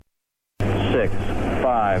6,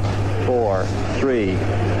 5, 4, 3,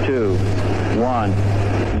 2, 1,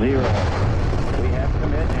 0. We have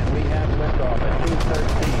commit and we have liftoff at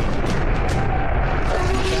 2:13.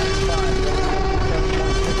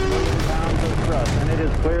 7.6 million pounds of thrust, and it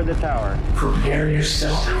has cleared the tower. Prepare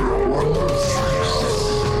yourself for a world of seriousness.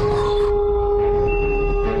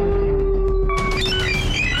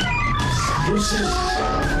 This is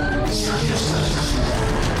seriousness.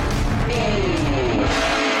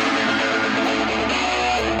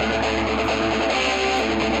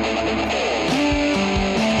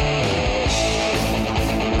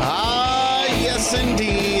 Yes,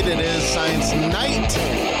 indeed. It is Science Night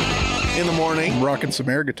in the morning. Rocking some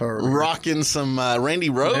air guitar. Rocking some Randy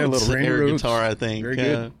Rhoads little Randy air Rhoads. guitar, I think. Very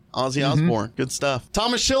good. Ozzy Osbourne. Good stuff.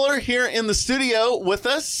 Thomas Schiller here in the studio with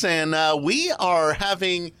us, and we are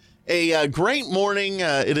having a great morning.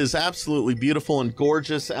 It is absolutely beautiful and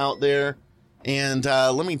gorgeous out there. And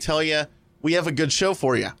let me tell you, we have a good show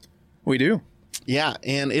for you. We do. Yeah,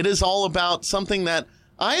 and it is all about something that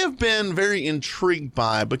I have been very intrigued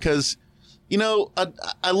by because, you know,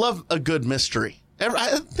 I love a good mystery.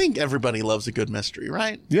 I think everybody loves a good mystery,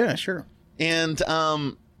 right? Yeah, sure. And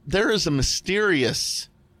there is a mysterious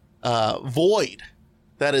void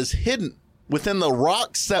that is hidden within the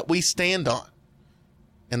rocks that we stand on.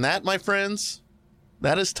 And that, my friends,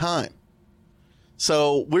 that is time.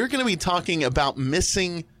 So we're going to be talking about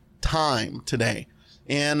missing time today.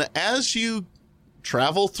 And as you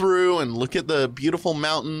travel through and look at the beautiful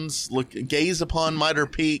mountains, gaze upon Mitre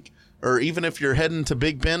Peak, or even if you're heading to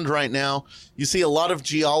Big Bend right now, you see a lot of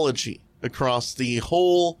geology across the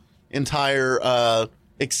whole entire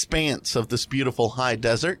expanse of this beautiful high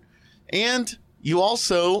desert. And you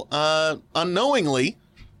also unknowingly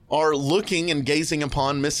are looking and gazing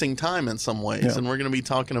upon missing time in some ways. Yeah. And we're going to be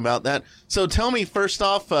talking about that. So tell me first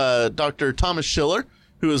off, Dr. Thomas Schiller,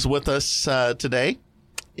 who is with us today,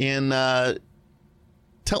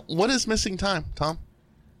 what is missing time, Tom?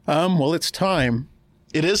 Well, it's time.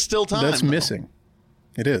 It is still time. That's missing.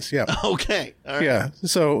 It is, yeah. Okay. All right. Yeah.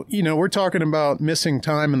 So, you know, we're talking about missing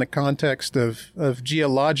time in the context of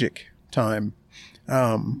geologic time,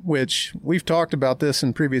 which we've talked about this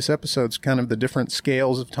in previous episodes, kind of the different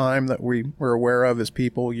scales of time that we're aware of as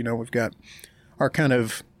people. You know, we've got our kind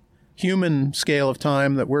of human scale of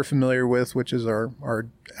time that we're familiar with, which is our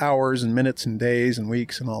hours and minutes and days and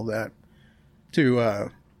weeks and all that.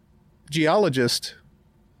 To geologist,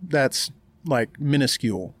 that's like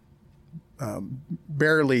minuscule,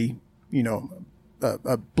 barely, you know,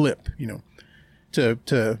 a blip, you know.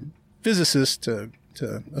 To physicists, to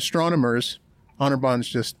astronomers, Honor Bond's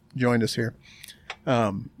just joined us here.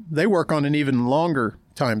 They work on an even longer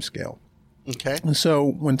time scale. Okay. And so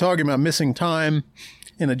when talking about missing time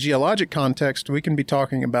in a geologic context, we can be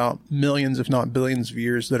talking about millions, if not billions of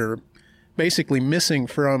years that are basically missing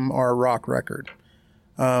from our rock record.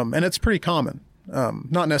 And it's pretty common.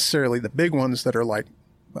 Not necessarily the big ones that are like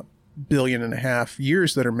 1.5 billion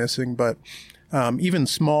years that are missing, but even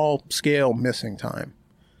small scale missing time.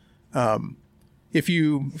 If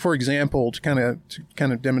you, for example, to kind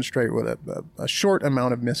of demonstrate what a short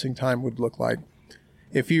amount of missing time would look like,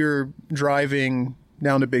 if you're driving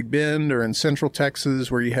down to Big Bend or in Central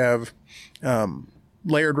Texas where you have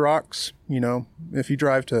layered rocks, you know, if you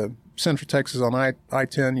drive to Central Texas on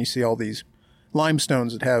I-10, you see all these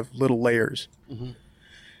limestones that have little layers. Mm-hmm.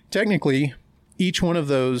 Technically, each one of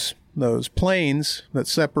those planes that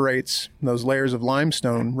separates those layers of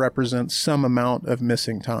limestone represents some amount of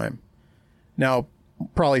missing time. Now,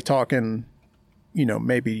 probably talking, you know,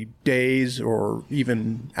 maybe days or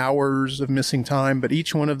even hours of missing time, but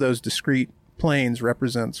each one of those discrete planes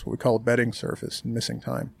represents what we call a bedding surface in missing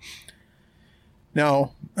time.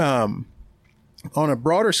 Now, on a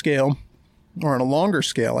broader scale, or on a longer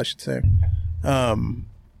scale, I should say,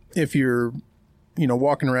 if you're, you know,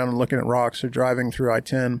 walking around and looking at rocks or driving through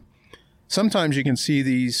I-10, sometimes you can see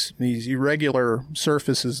these irregular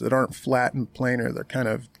surfaces that aren't flat and planar. They're kind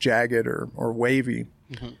of jagged or wavy.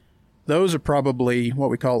 Mm-hmm. Those are probably what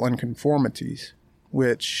we call unconformities,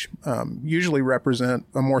 which usually represent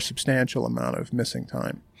a more substantial amount of missing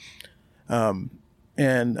time.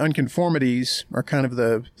 And unconformities are kind of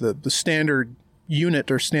the standard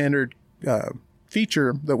unit or standard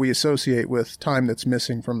feature that we associate with time that's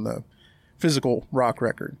missing from the physical rock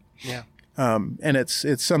record. Yeah. And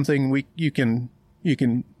it's something you can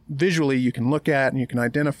visually, you can look at and you can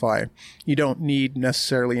identify. You don't need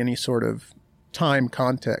necessarily any sort of time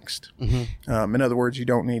context. Mm-hmm. In other words, you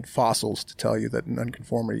don't need fossils to tell you that an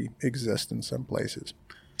unconformity exists in some places.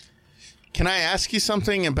 Can I ask you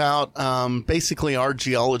something about basically our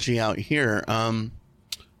geology out here?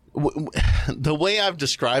 The way I've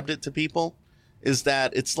described it to people is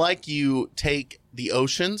that it's like you take the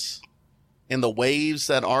oceans and the waves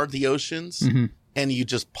that are the oceans and you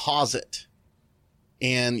just pause it.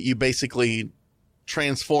 And you basically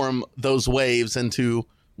transform those waves into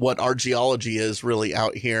what our geology is really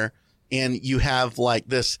out here. And you have like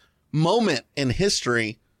this moment in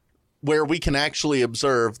history where we can actually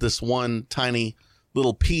observe this one tiny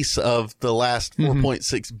little piece of the last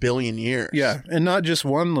 4.6 billion years. Yeah, and not just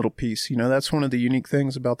one little piece. You know, that's one of the unique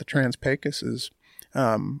things about the Trans-Pecos is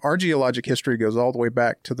our geologic history goes all the way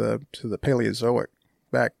back to the Paleozoic,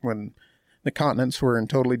 back when the continents were in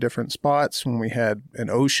totally different spots, when we had an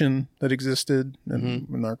ocean that existed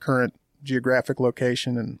in our current geographic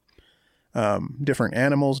location, and different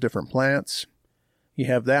animals, different plants. You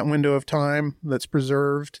have that window of time that's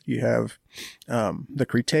preserved. You have the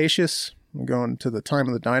Cretaceous. We're going to the time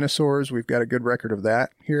of the dinosaurs. We've got a good record of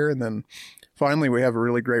that here. And then finally, we have a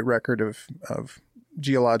really great record of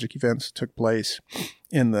geologic events that took place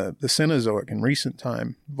in the Cenozoic in recent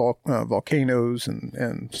time, volcanoes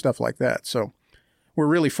and stuff like that. So we're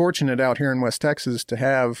really fortunate out here in West Texas to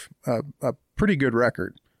have a pretty good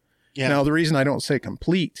record. Yeah. Now, the reason I don't say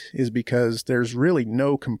complete is because there's really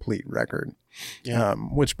no complete record,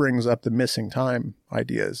 which brings up the missing time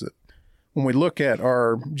idea. Is that when we look at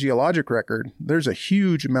our geologic record, there's a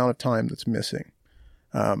huge amount of time that's missing.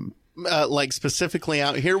 Like specifically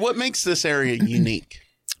out here, what makes this area unique?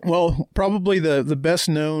 Well, probably the best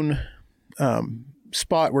known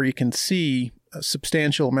spot where you can see a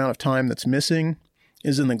substantial amount of time that's missing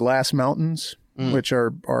is in the Glass Mountains, which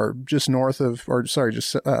are just north of,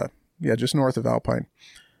 just north of Alpine.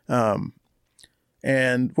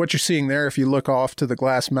 And what you're seeing there, if you look off to the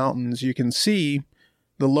Glass Mountains, you can see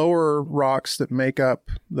the lower rocks that make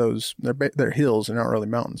up those, they're hills, they're not really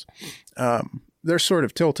mountains. They're sort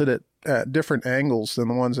of tilted at different angles than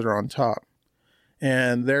the ones that are on top.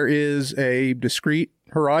 And there is a discrete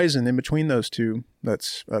horizon in between those two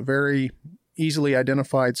that's a very easily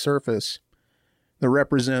identified surface that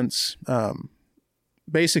represents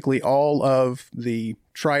basically all of the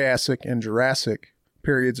Triassic and Jurassic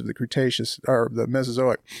periods of the Cretaceous, or the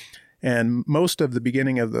Mesozoic, and most of the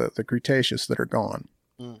beginning of the Cretaceous that are gone.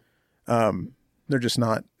 They're just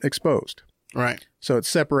not exposed. Right. So it's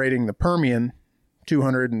separating the Permian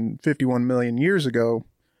 251 million years ago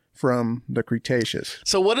from the Cretaceous.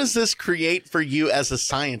 So what does this create for you as a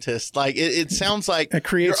scientist? Like it sounds like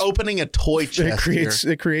you're opening a toy chest.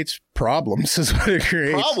 It creates problems is what it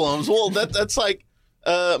creates. Problems? Well, that's like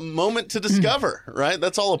a moment to discover, right?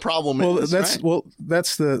 That's all a problem is, right?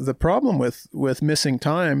 That's the problem with missing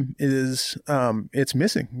time is it's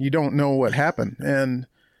missing. You don't know what happened. And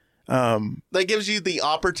that gives you the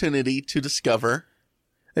opportunity to discover.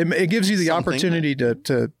 It gives you the opportunity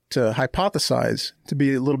to hypothesize, to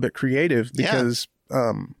be a little bit creative, because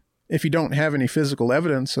if you don't have any physical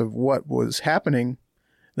evidence of what was happening,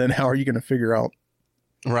 then how are you going to figure out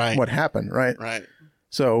what happened, right? Right.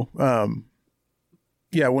 So,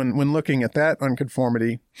 when looking at that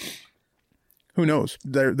unconformity, who knows?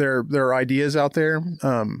 There are ideas out there.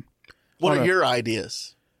 What are your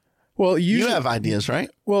ideas? Well, you have ideas, right?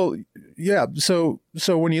 Well, yeah. So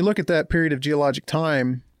when you look at that period of geologic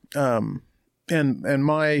time, and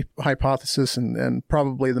my hypothesis and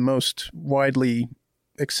probably the most widely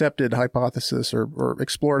accepted hypothesis or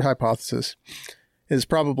explored hypothesis is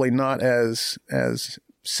probably not as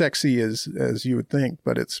sexy as you would think,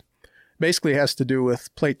 but it's basically has to do with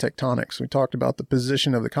plate tectonics. We talked about the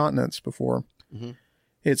position of the continents before. Mm-hmm.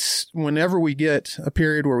 It's whenever we get a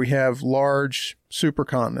period where we have large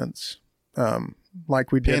supercontinents,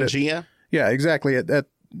 like we did. Pangea? Yeah, exactly. At the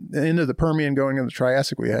end of the Permian going into the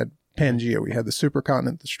Triassic, we had Pangea. We had the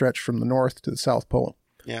supercontinent that stretched from the north to the South Pole.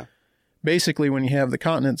 Yeah. Basically, when you have the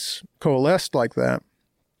continents coalesced like that,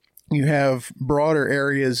 you have broader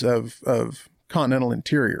areas of continental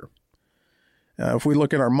interior. If we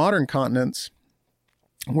look at our modern continents,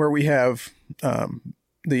 where we have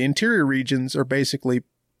the interior regions are basically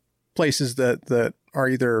places that are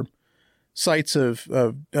either sites of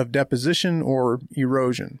deposition or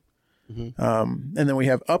erosion. Mm-hmm. And then we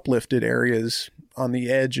have uplifted areas on the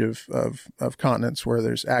edge of continents where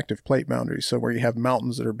there's active plate boundaries. So where you have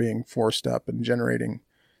mountains that are being forced up and generating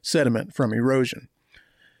sediment from erosion.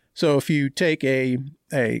 So if you take a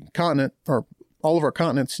continent or all of our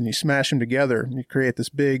continents and you smash them together and you create this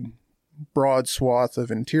big broad swath of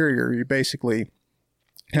interior, you basically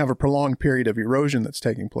have a prolonged period of erosion that's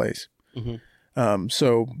taking place. Mm-hmm.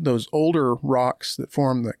 So those older rocks that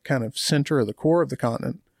form the kind of center of the core of the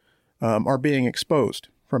continent are being exposed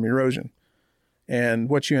from erosion. And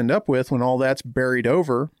what you end up with when all that's buried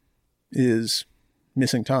over is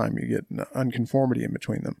missing time. You get an unconformity in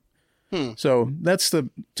between them. So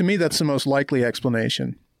to me, that's the most likely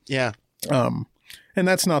explanation. Yeah. And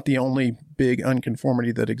that's not the only big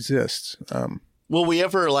unconformity that exists. Will we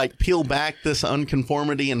ever like peel back this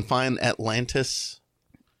unconformity and find Atlantis?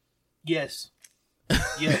 Yes.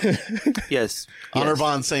 Yes. Yes. Honor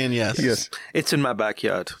Bond saying yes. Yes. It's in my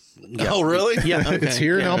backyard. Yeah. Oh, really? Yeah. Okay. It's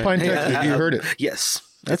here in Alpine, Texas. You heard it. Yes.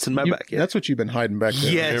 That's in my backyard. That's what you've been hiding back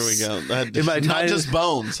there. Yes. There we go. That, In my not tiny- just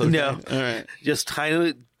bones. Okay. No. All right. Just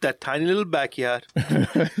that tiny little backyard.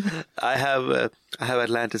 I have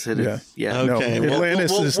Atlantis in it. Yeah. Yeah. No, Okay.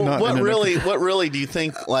 Atlantis is not What in an really do you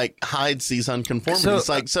think like hides these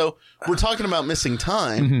unconformities? So we're talking about missing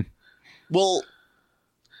time. Mm-hmm. Well,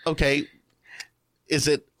 okay. Is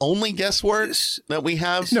it only guesswork that we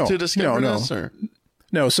have to discover no. this? Or?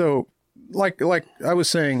 No, so like I was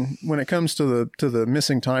saying, when it comes to the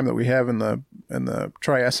missing time that we have in the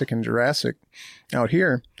Triassic and Jurassic out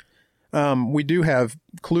here, we do have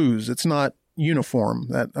clues. It's not uniform.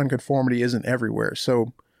 That unconformity isn't everywhere.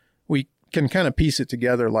 So we can kind of piece it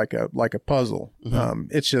together like a puzzle.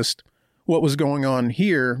 It's just what was going on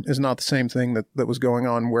here is not the same thing that was going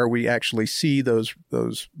on where we actually see those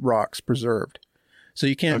rocks preserved. So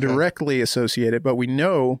you can't directly associate it, but we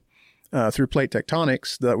know through plate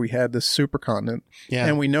tectonics that we had this supercontinent. Yeah.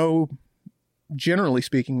 And we know, generally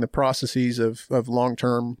speaking, the processes of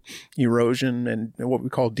long-term erosion and what we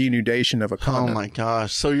call denudation of a Oh continent. my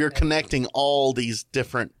gosh. So you're connecting all these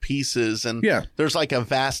different pieces and Yeah. there's like a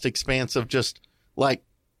vast expanse of just like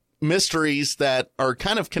mysteries that are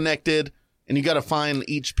kind of connected and you got to find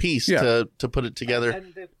each piece Yeah. to put it together.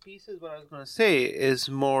 And the pieces, what I was going to say is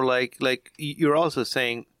more like you're also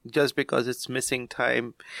saying just because it's missing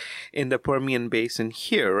time in the Permian Basin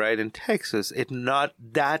here, right, in Texas, it's not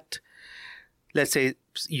that, let's say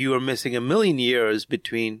you are missing 1 million years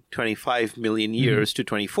between 25 million years to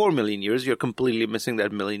 24 million years. You're completely missing that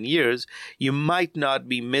 1 million years. You might not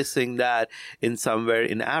be missing that in somewhere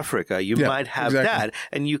in Africa. You Yeah, might have exactly. that.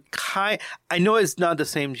 And I know it's not the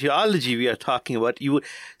same geology we are talking about. You would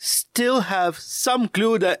still have some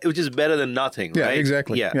clue that which is better than nothing, Yeah, right?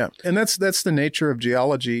 exactly. Yeah. And that's the nature of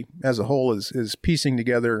geology as a whole is piecing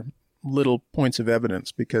together little points of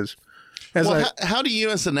evidence because How do you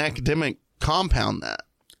as an academic compound that?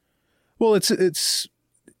 Well, it's as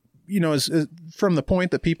from the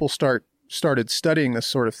point that people started studying this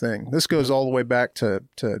sort of thing. This goes all the way back to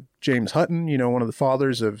James Hutton, one of the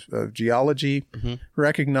fathers of geology,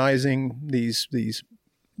 recognizing these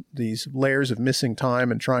layers of missing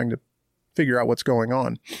time and trying to figure out what's going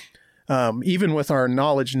on. Even with our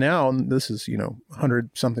knowledge now, and this is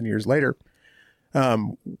 100 something years later,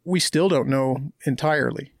 we still don't know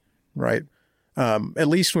entirely, right? At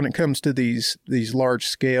least when it comes to these large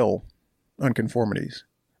scale unconformities.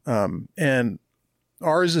 And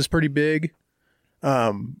ours is pretty big.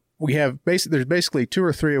 We have there's basically 2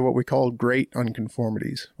 or 3 of what we call great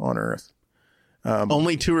unconformities on Earth.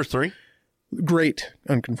 Only 2 or 3? Great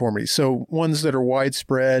unconformities. So ones that are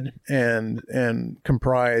widespread and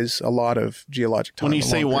comprise a lot of geologic time. When you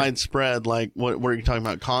say along there. widespread, like what are you talking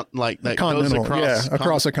about? Like that Continental, goes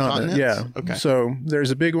across a continent. Yeah. Okay. So there's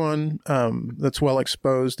a big one that's well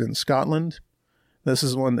exposed in Scotland. This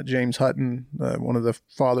is one that James Hutton, one of the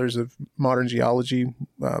fathers of modern geology,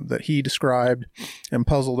 that he described and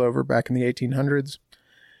puzzled over back in the 1800s.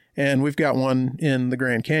 And we've got one in the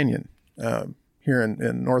Grand Canyon here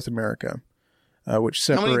in North America, which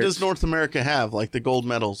separates. How many does North America have? Like the gold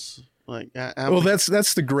medals? Like Well, that's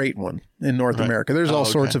the great one in North Right. America. There's all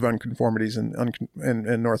okay. sorts of unconformities in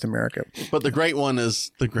North America. But the great one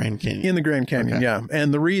is the Grand Canyon. In the Grand Canyon, Okay. yeah.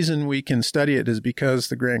 And the reason we can study it is because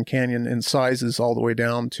the Grand Canyon incisors all the way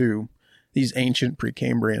down to these ancient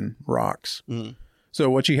Precambrian rocks. So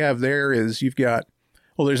what you have there is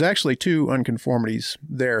there's actually 2 unconformities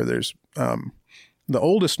there. There's the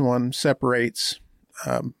oldest one separates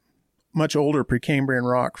much older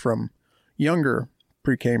Precambrian rock from younger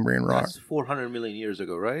Precambrian rock. That's 400 million years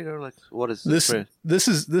ago, right? Or like, what is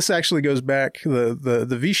This actually goes back.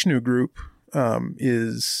 The Vishnu group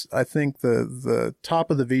is, I think the top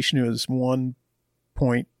of the Vishnu is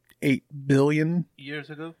 1.8 billion years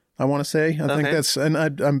ago? I want to say. I think that's, and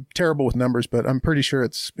I'm terrible with numbers, but I'm pretty sure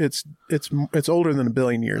it's older than 1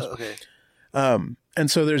 billion years. Okay. And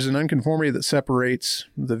so there's an unconformity that separates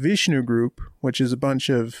the Vishnu group, which is a bunch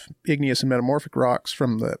of igneous and metamorphic rocks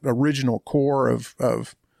from the original core of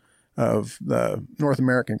the North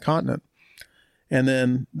American continent. And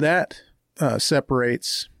then that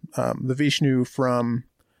separates the Vishnu from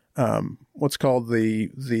what's called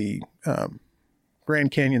the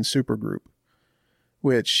Grand Canyon supergroup,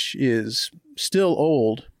 which is still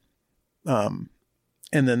old. And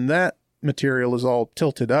then that material is all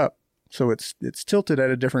tilted up So it's tilted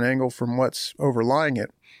at a different angle from what's overlying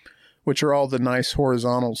it, which are all the nice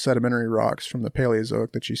horizontal sedimentary rocks from the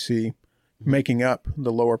Paleozoic that you see making up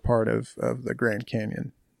the lower part of the Grand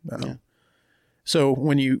Canyon. So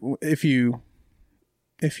if you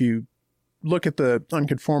look at the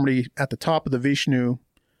unconformity at the top of the Vishnu,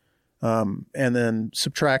 and then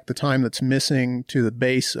subtract the time that's missing to the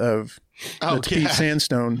base of the Tepete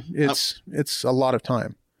sandstone, it's a lot of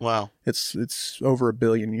time. Wow. It's over 1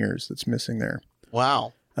 billion years that's missing there.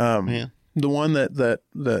 Wow. Man. The one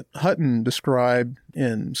that Hutton described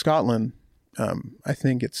in Scotland, I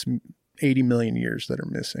think it's 80 million years that are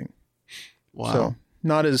missing. Wow. So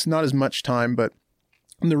not as much time, but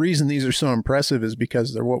the reason these are so impressive is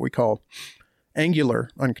because they're what we call angular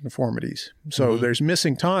unconformities. So there's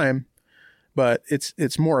missing time, but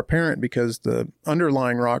it's more apparent because the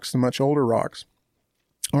underlying rocks, the much older rocks,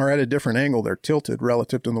 are at a different angle. They're tilted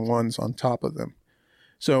relative to the ones on top of them.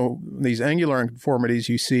 So these angular unconformities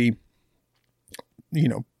you see,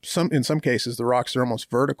 in some cases the rocks are almost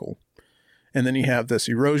vertical. And then you have this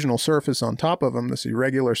erosional surface on top of them, this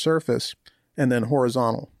irregular surface, and then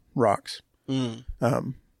horizontal rocks.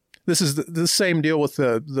 This is the same deal with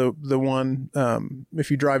the one,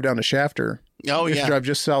 if you drive down to Shafter. Oh, if you drive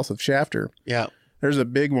just south of Shafter. Yeah. There's a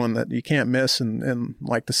big one that you can't miss, and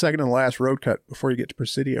like the second and last road cut before you get to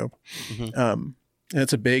Presidio. And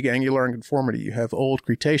it's a big angular unconformity. You have old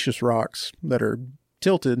Cretaceous rocks that are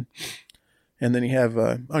tilted, and then you have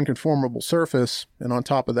an unconformable surface, and on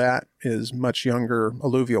top of that is much younger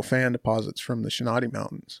alluvial fan deposits from the Shinadi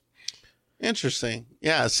Mountains. Interesting.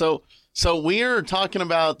 Yeah. So we are talking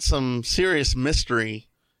about some serious mystery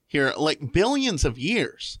here, like billions of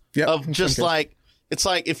years of just like, it's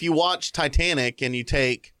like if you watch Titanic and you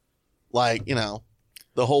take like,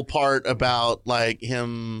 the whole part about like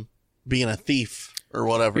him being a thief or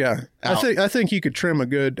whatever. Yeah. out. I think you could trim a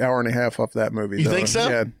good hour and a half off that movie. You though. think so?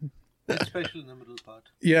 Yeah. Especially in the middle part.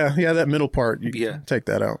 Yeah, that middle part. You can take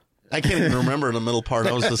that out. I can't even remember the middle part.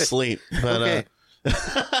 I was asleep. But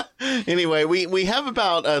anyway, we have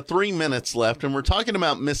about 3 minutes left, and we're talking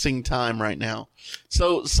about missing time right now.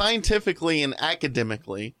 So scientifically and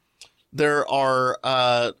academically, there are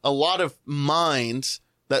a lot of minds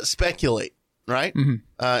that speculate, right?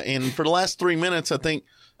 And for the last 3 minutes, I think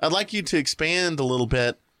I'd like you to expand a little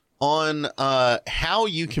bit on how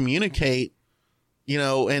you communicate,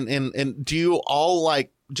 and do you all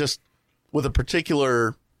like just with a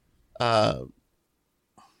particular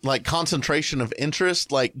like concentration of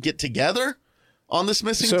interest, like get together on this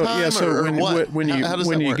missing time? Yeah, so or what? when How does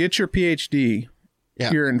that you work? get your PhD,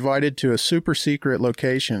 you're invited to a super secret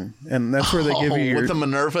location, and that's where they give you with the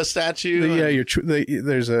Minerva statue.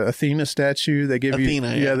 There's a Athena statue. They give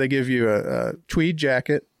Athena, you they give you a tweed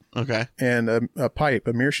jacket. Okay. And a pipe,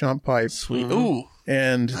 a meerschaum pipe. Sweet. Ooh.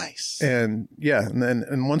 And nice. And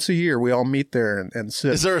then once a year we all meet there and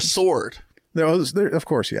sit. Is there a sword? There, of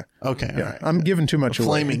course, yeah. Okay. Yeah. All right. I'm giving too much away.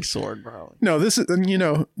 Flaming sword, probably. No, this is,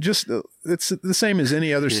 just it's the same as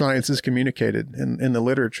any other science is communicated in the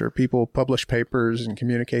literature. People publish papers and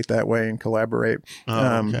communicate that way and collaborate.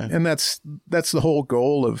 Okay. And that's the whole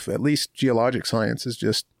goal of at least geologic science, is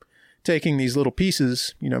just taking these little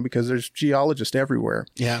pieces, because there's geologists everywhere.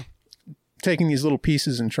 Yeah. Taking these little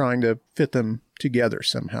pieces and trying to fit them together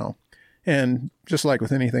somehow. And just like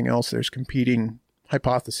with anything else, there's competing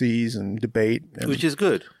hypotheses and debate. Which is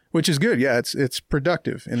good. Yeah. It's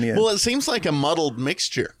productive in the end. Well, it seems like a muddled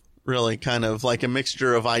mixture, really, kind of like a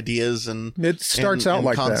mixture of ideas and it starts out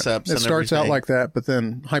like concepts. That. It starts out like that, but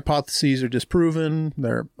then hypotheses are disproven.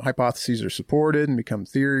 Their hypotheses are supported and become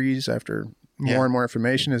theories after more and more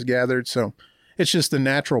information is gathered. So it's just the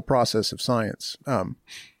natural process of science.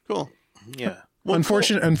 Cool. Yeah. Well,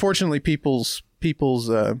 Unfortunately, people's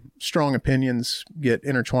strong opinions get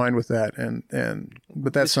intertwined with that,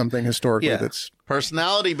 but that's something historically that's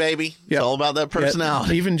personality, baby. It's all about that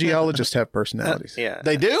personality. Even geologists have personalities.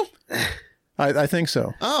 They do. I think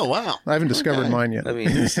so. Oh wow! I haven't discovered mine yet. I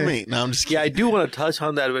mean, sweet. No, I'm just kidding. I do want to touch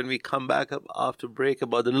on that when we come back up after break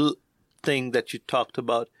about the little thing that you talked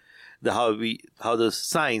about. How the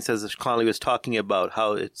science, as Conley was talking about,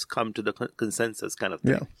 how it's come to the consensus kind of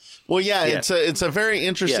thing. Yeah. Well, it's a very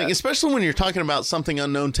interesting, especially when you're talking about something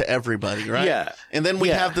unknown to everybody, right? Yeah. And then we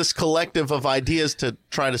have this collective of ideas to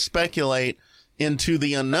try to speculate into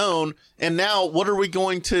the unknown. And now, what are we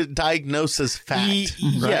going to diagnose as fact?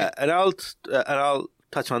 Yeah, and I'll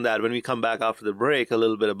touch on that when we come back after the break, a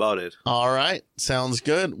little bit about it. All right, sounds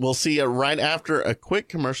good. We'll see you right after a quick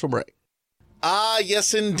commercial break. Ah,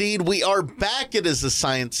 yes, indeed. We are back. It is the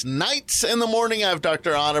Science Nights in the morning. I have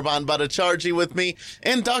Dr. Anirban Bhattacharjee with me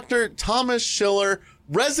and Dr. Thomas Schiller,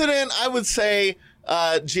 resident, I would say,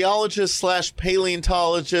 geologist slash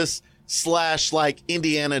paleontologist slash like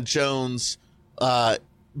Indiana Jones,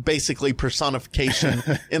 basically personification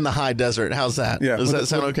in the high desert. How's that? Yeah. Does that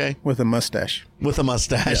sound okay? With a mustache. With a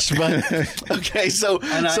mustache. Yeah. But okay, so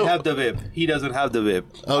And I have the whip. He doesn't have the whip.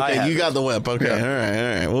 I okay, have you got the whip. Okay, Yeah.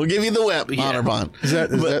 all right. We'll give you the whip, Yeah. honor bond. Is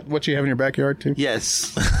that what you have in your backyard too?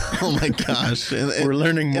 Yes. Oh my gosh! We're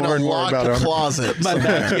learning in more a and more locked about honor. closet. My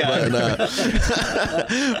backyard.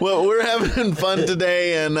 Well, we're having fun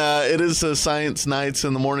today, and it is Science Nights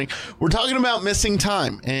in the morning. We're talking about missing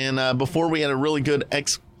time, and before we had a really good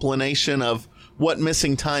explanation of what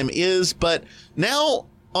missing time is, but now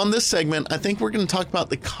on this segment, I think we're going to talk about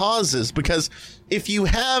the causes, because if you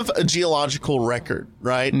have a geological record,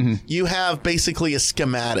 right, you have basically a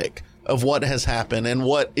schematic of what has happened and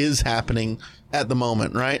what is happening at the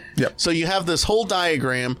moment, right? Yep. So you have this whole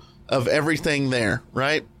diagram of everything there,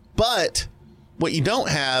 right? But what you don't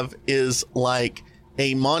have is like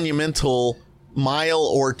a monumental mile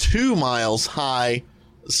or 2 miles high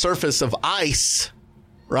surface of ice,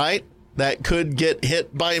 right? That could get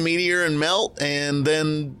hit by a meteor and melt, and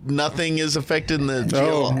then nothing is affected in the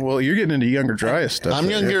Oh, well, you're getting into Younger Dryas stuff. I'm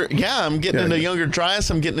right younger. here. Yeah, I'm getting Yeah, into yeah. Younger Dryas.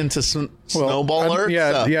 I'm getting into Well, Snowball Earth. Yeah,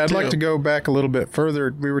 stuff, I'd too. like to go back a little bit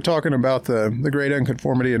further. We were talking about the great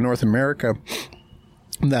unconformity in North America,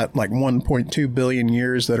 that like 1.2 billion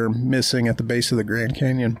years that are missing at the base of the Grand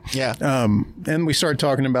Canyon. Yeah. And we started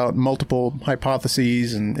talking about multiple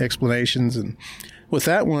hypotheses and explanations, and with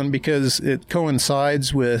that one, because it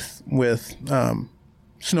coincides with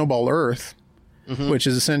Snowball Earth, which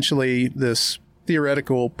is essentially this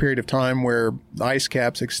theoretical period of time where the ice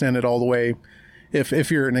caps extended all the way.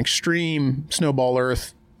 If you're an extreme Snowball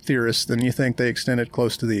Earth theorist, then you think they extended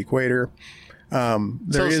close to the equator. So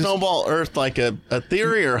There is- Snowball Earth, like a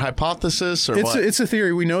theory or hypothesis or it's what? it's a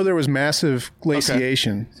theory. We know there was massive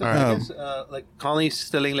glaciation. I guess, like Connie's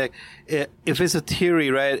telling, like, if it's a theory,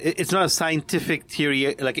 right? It's not a scientific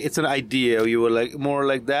theory. Like, it's an idea. You were like more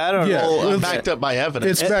like that, or Yeah. Well, it's- backed up by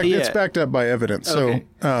evidence. It's yeah. backed up by evidence. Okay.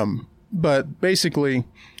 So, but basically,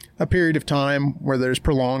 a period of time where there's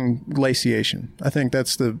prolonged glaciation. I think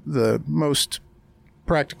that's the most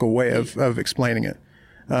practical way of explaining it.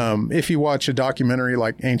 If you watch a documentary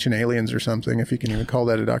like Ancient Aliens or something, if you can even call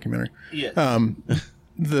that a documentary, yeah.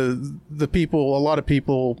 the people, a lot of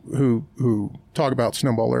people who talk about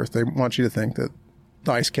Snowball Earth, they want you to think that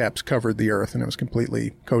the ice caps covered the Earth and it was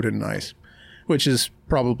completely coated in ice, which is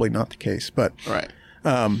probably not the case. But Right.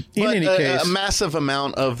 in But any a case, massive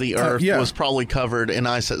amount of the Earth yeah. was probably covered in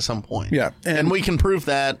ice at some point. Yeah, And we can prove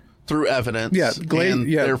that through evidence. Yeah, and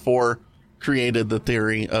yeah. therefore created the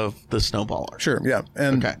theory of the Snowball Earth. sure, yeah,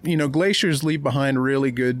 and Okay. Glaciers leave behind really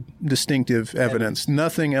good distinctive evidence.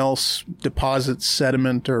 Nothing else deposits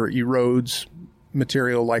sediment or erodes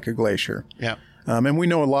material like a glacier. Yeah. And we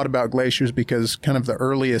know a lot about glaciers because kind of the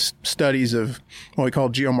earliest studies of what we call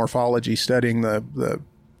geomorphology, studying the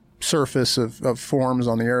surface of forms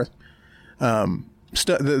on the Earth.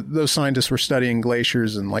 Those scientists were studying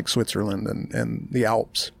glaciers in like Switzerland and the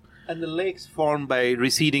Alps. And the lakes formed by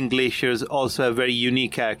receding glaciers also have very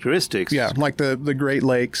unique characteristics. Yeah, like the Great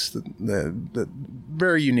Lakes, the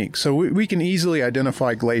very unique. So we can easily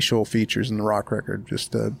identify glacial features in the rock record.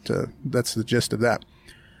 Just that's the gist of that.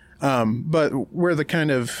 But where the kind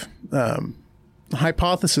of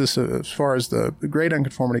hypothesis as far as the great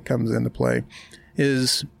unconformity comes into play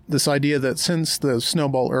is this idea that since the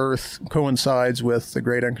Snowball Earth coincides with the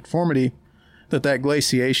great unconformity, that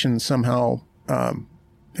glaciation somehow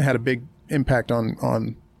had a big impact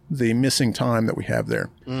on the missing time that we have there.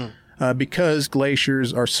 Because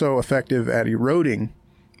glaciers are so effective at eroding,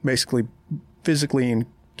 basically physically and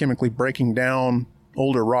chemically breaking down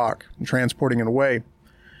older rock and transporting it away,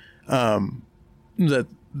 that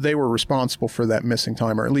they were responsible for that missing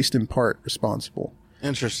time, or at least in part responsible.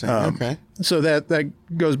 Interesting. Okay. So that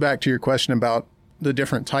goes back to your question about the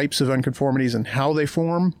different types of unconformities and how they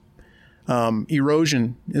form.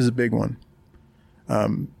 Erosion is a big one.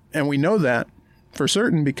 And we know that for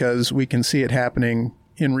certain because we can see it happening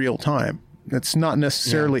in real time. It's not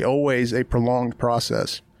necessarily always a prolonged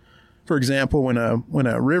process. For example, when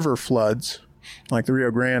a river floods, like the Rio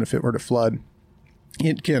Grande, if it were to flood,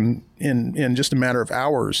 it can, in just a matter of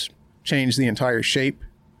hours, change the entire shape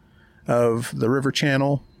of the river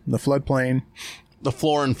channel, the floodplain, The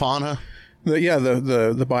flora and fauna.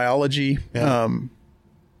 the biology. Yeah.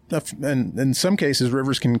 And in some cases,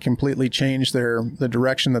 rivers can completely change the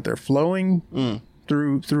direction that they're flowing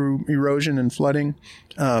through erosion and flooding.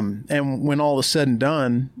 And when all is said and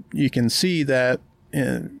done, you can see that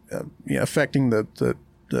affecting the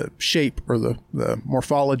shape or the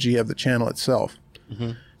morphology of the channel itself.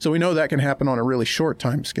 So we know that can happen on a really short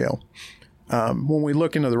time scale. When we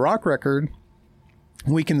look into the rock record,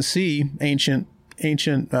 we can see ancient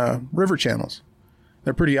river channels.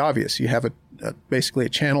 They're pretty obvious. You have basically a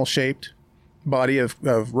channel-shaped body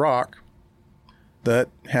of rock that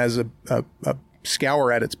has a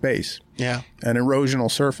scour at its base. Yeah. An erosional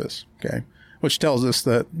surface, okay, which tells us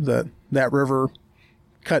that river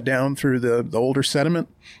cut down through the older sediment,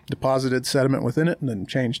 deposited sediment within it, and then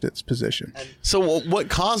changed its position. So what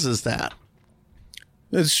causes that?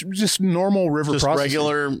 It's just normal river Just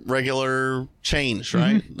processing. regular change,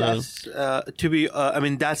 right? That's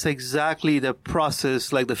that's exactly the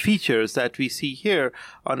process, like the features that we see here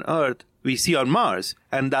on Earth, we see on Mars.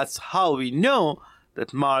 And that's how we know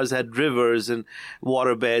that Mars had rivers and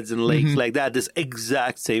water beds and lakes like that. This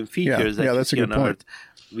exact same features that you that's a see good on point. Earth.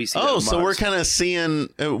 We see that on So Mars. we're kind of seeing,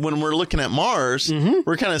 when we're looking at Mars,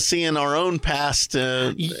 we're kind of seeing our own past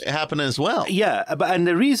happen as well. Yeah, and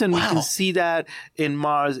the reason we can see that in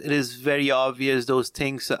Mars, it is very obvious. Those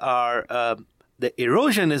things are the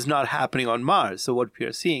erosion is not happening on Mars. So what we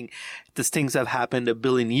are seeing, these things have happened 1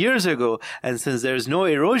 billion years ago, and since there's no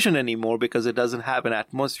erosion anymore because it doesn't have an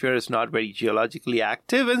atmosphere, it's not very geologically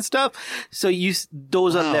active and stuff. So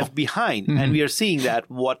those are left behind, and we are seeing that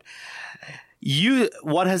what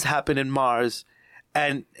has happened in Mars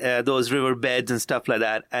and those river beds and stuff like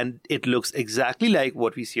that, and it looks exactly like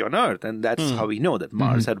what we see on Earth, and that's how we know that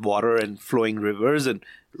Mars had water and flowing rivers, and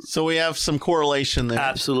So we have some correlation there.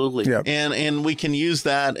 absolutely, Yeah. And we can use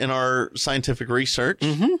that in our scientific research,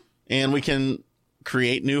 and we can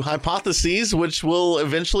create new hypotheses, which will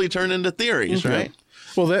eventually turn into theories, right?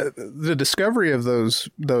 Well, the discovery of those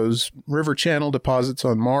river channel deposits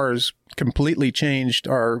on Mars completely changed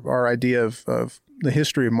our idea of the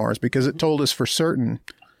history of Mars, because it told us for certain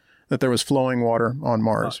that there was flowing water on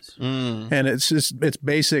Mars. And it's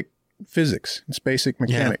basic physics. It's basic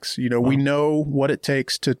mechanics. You know, we know what it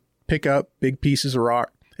takes to pick up big pieces of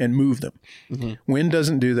rock and move them. Wind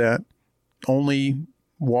doesn't do that. Only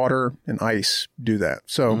water and ice do that.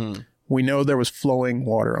 So we know there was flowing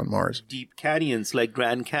water on Mars. deep canyons like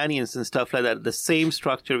Grand Canyons and stuff like that, the same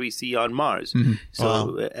structure we see on Mars.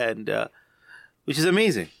 So which is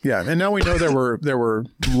amazing. Yeah, and now we know there were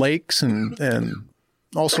lakes and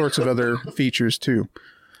all sorts of other features too.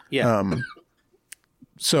 Yeah.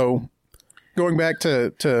 So going back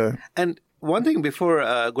to And one thing before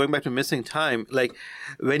going back to missing time, like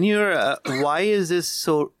when you're, why is this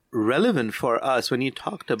so relevant for us when you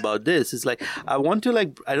talked about this? It's like, I want to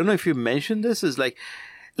I don't know if you mentioned this, is like,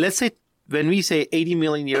 let's say when we say 80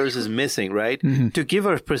 million years is missing, right? To give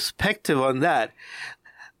a perspective on that,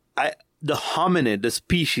 the hominid, the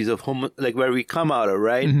species of Homo, like where we come out of,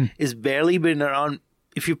 right, is barely been around,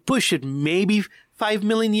 if you push it, maybe 5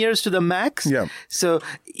 million years to the max. Yeah. So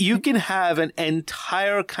you can have an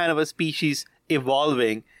entire kind of a species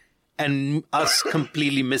evolving and us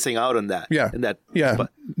completely missing out on that. yeah, In that, yeah,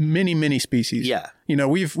 many species. Yeah. You know,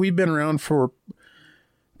 we've been around for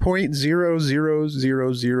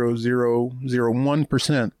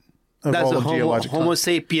 0.0000001% of That's all a of geologic Homo time.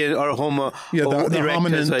 sapien or Homo Yeah, the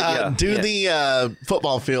erectus. hominin. The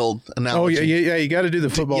football field Oh analogy. yeah. You got to do the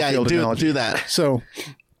football field analogy. do that. So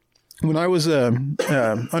when I was a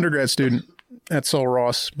undergrad student at Sul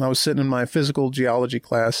Ross, I was sitting in my physical geology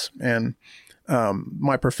class, and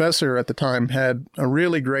my professor at the time had a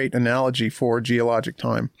really great analogy for geologic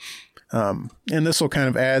time. And this will kind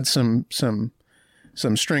of add some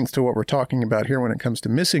strength to what we're talking about here when it comes to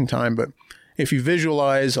missing time. But if you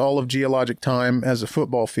visualize all of geologic time as a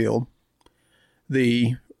football field,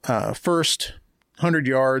 the first 100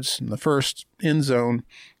 yards and the first end zone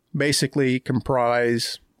basically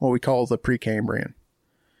comprise what we call the Precambrian.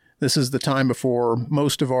 This is the time before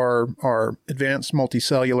most of our advanced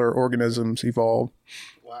multicellular organisms evolved.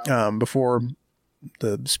 Before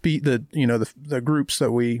the groups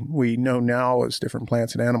that we know now as different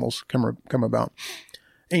plants and animals come about.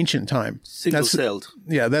 Ancient time. Single-celled.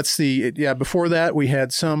 Before that, we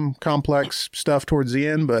had some complex stuff towards the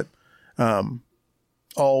end, but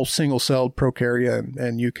all single-celled prokarya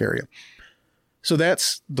and eukarya. So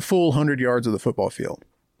that's the full 100 yards of the football field.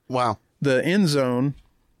 Wow. The end zone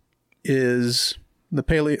is the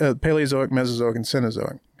Paleozoic, Mesozoic, and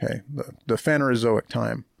Cenozoic. Okay, the Phanerozoic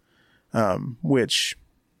time, which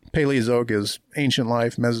Paleozoic is ancient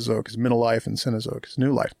life, Mesozoic is middle life, and Cenozoic is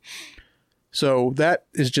new life. So that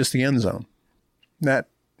is just the end zone. That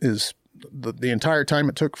is the entire time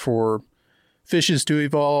it took for fishes to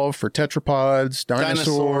evolve, for tetrapods,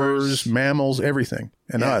 dinosaurs, mammals, everything,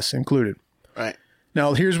 and us included. Right.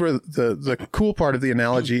 Now, here's where the cool part of the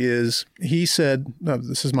analogy is. He said,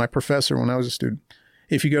 this is my professor when I was a student,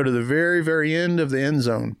 if you go to the very, very end of the end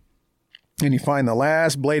zone and you find the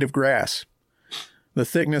last blade of grass, the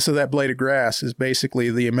thickness of that blade of grass is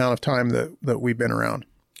basically the amount of time that we've been around.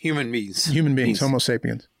 Human beings. Homo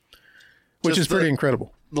sapiens, which Just is pretty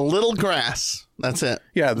incredible. The little grass. That's it.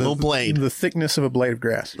 Yeah, little blade. The thickness of a blade of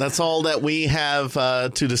grass. That's all that we have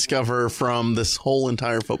to discover from this whole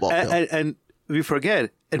entire football field. And we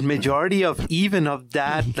forget, a majority of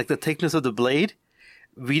that, like the thickness of the blade,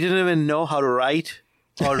 we didn't even know how to write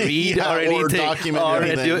or read Yeah, or anything. or document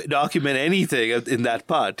anything. Document anything in that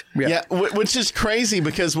part. Yeah, which is crazy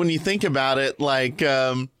because when you think about it, like,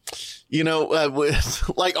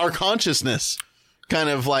 like our consciousness kind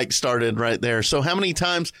of like started right there. So how many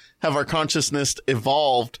times have our consciousness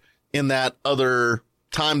evolved in that other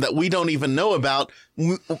time that we don't even know about,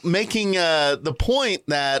 making the point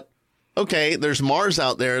that, okay, there's Mars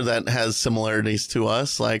out there that has similarities to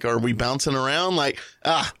us. Like, are we bouncing around? Like,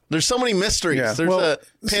 there's so many mysteries. Yeah. There's a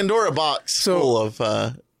Pandora box full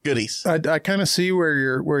of goodies. I kind of see where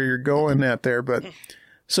you're going at there, but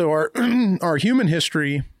so our our human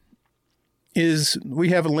history is, we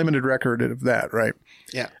have a limited record of that, right?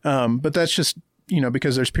 Yeah. But that's just,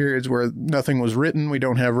 because there's periods where nothing was written, we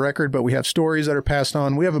don't have record, but we have stories that are passed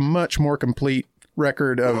on. We have a much more complete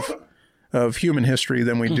record of human history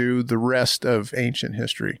than we do the rest of ancient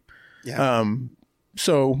history. Yeah.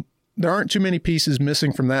 So there aren't too many pieces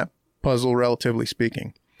missing from that puzzle, relatively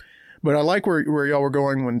speaking. But I like where y'all were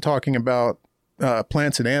going when talking about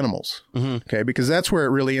plants and animals. Okay, because that's where it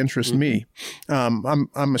really interests me. I'm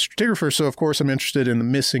a stratigrapher, so of course I'm interested in the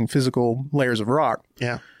missing physical layers of rock.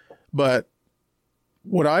 Yeah. But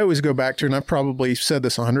what I always go back to, and I've probably said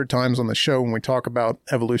this 100 times on the show when we talk about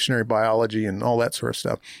evolutionary biology and all that sort of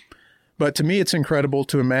stuff, but to me it's incredible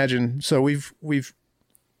to imagine. So we've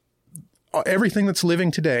everything that's living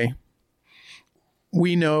today,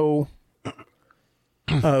 we know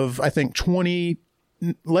of, I think,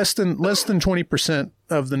 less than 20%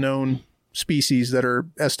 of the known species that are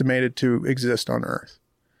estimated to exist on Earth.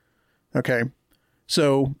 Okay.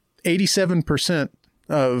 So 87%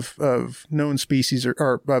 of known species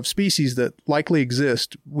or of species that likely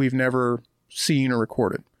exist, we've never seen or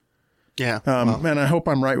recorded. Yeah. And I hope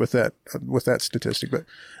I'm right with that statistic, but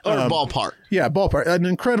ballpark. Yeah, ballpark. An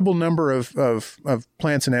incredible number of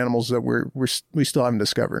plants and animals that we still haven't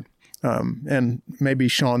discovered. And maybe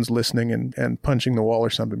Sean's listening and punching the wall or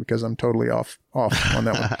something because I'm totally off on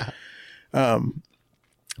that one.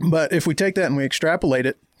 But if we take that and we extrapolate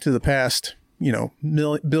it to the past,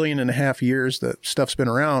 1.5 billion years that stuff's been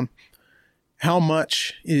around, how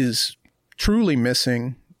much is truly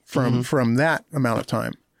missing from that amount of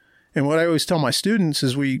time? And what I always tell my students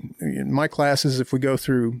is in my classes, if we go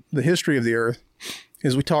through the history of the Earth,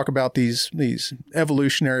 is we talk about these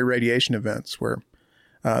evolutionary radiation events where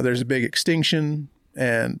there's a big extinction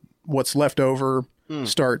and what's left over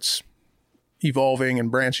starts evolving and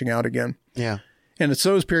branching out again. Yeah. And it's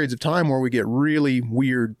those periods of time where we get really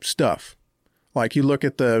weird stuff. Like you look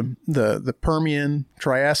at the Permian,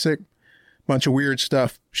 Triassic, bunch of weird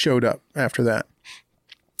stuff showed up after that.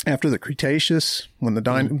 After the Cretaceous, when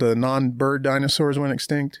the non-bird dinosaurs went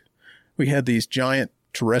extinct, we had these giant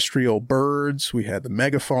terrestrial birds. We had the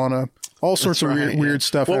megafauna, all sorts of weird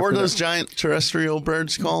stuff. What were those giant terrestrial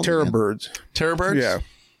birds called? Terror birds. Terror birds? Yeah.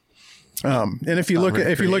 And if you look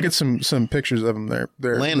at some pictures of them, the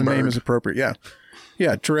name is appropriate. Yeah.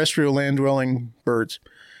 Yeah. Terrestrial land dwelling birds.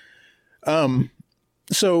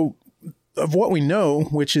 So of what we know,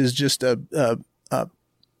 which is just a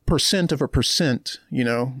percent of a percent,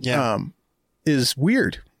 is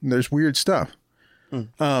weird. There's weird stuff.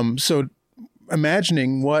 So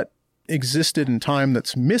imagining what existed in time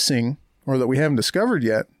that's missing or that we haven't discovered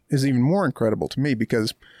yet is even more incredible to me,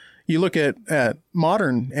 because you look at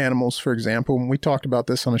modern animals, for example, and we talked about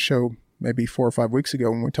this on a show maybe 4 or 5 weeks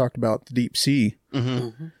ago when we talked about the deep sea,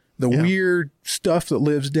 the weird stuff that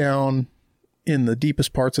lives down in the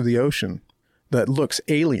deepest parts of the ocean that looks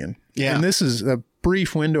alien. Yeah. And this is a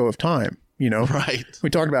brief window of time, Right.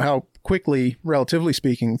 We talked about how quickly, relatively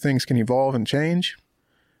speaking, things can evolve and change.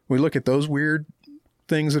 We look at those weird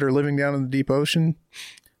things that are living down in the deep ocean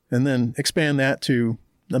and then expand that to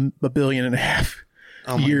 1.5 billion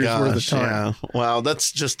years worth of time. Yeah. Wow.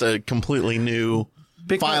 That's just a completely new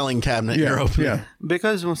filing cabinet you're opening. Yeah.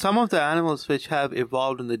 Because some of the animals which have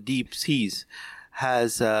evolved in the deep seas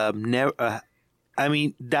has never.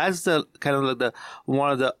 That's the kind of like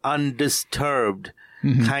one of the undisturbed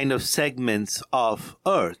kind of segments of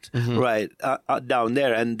Earth, right, down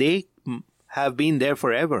there, and they have been there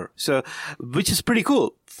forever. So, which is pretty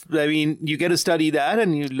cool. You get to study that,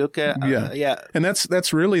 and you look at and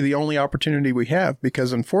that's really the only opportunity we have,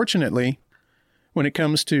 because unfortunately, when it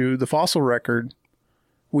comes to the fossil record,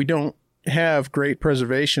 we don't have great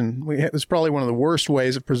preservation. It's probably one of the worst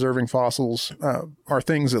ways of preserving fossils are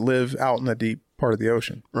things that live out in the deep part of the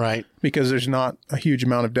ocean. Right. Because there's not a huge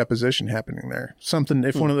amount of deposition happening there.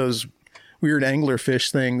 If one of those weird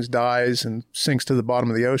anglerfish things dies and sinks to the bottom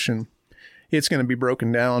of the ocean, it's going to be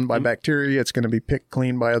broken down by bacteria. It's going to be picked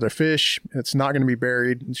clean by other fish. It's not going to be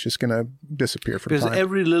buried. It's just going to disappear from Because time.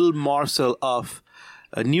 every little morsel of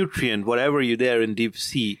a nutrient, whatever you there in deep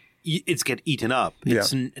sea, it's get eaten up.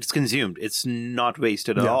 It's consumed. It's not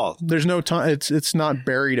wasted at all. There's no time. It's not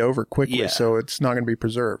buried over quickly, so it's not going to be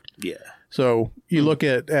preserved. Yeah. So you look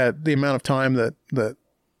at the amount of time that the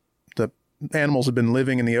animals have been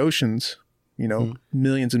living in the oceans,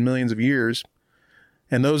 millions and millions of years,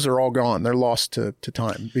 and those are all gone. They're lost to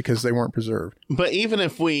time because they weren't preserved. But even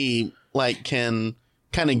if we can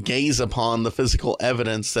kind of gaze upon the physical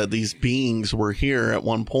evidence that these beings were here at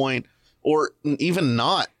one point, or even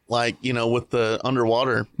not, with the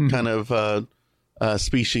underwater kind of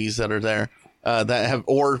species that are there that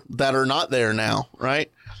are not there now,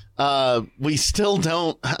 right? We still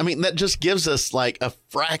don't. I mean, that just gives us a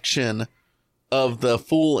fraction of the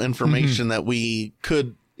full information that we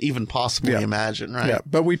could even possibly imagine, right? Yeah,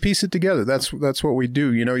 but we piece it together. That's what we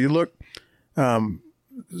do. You look.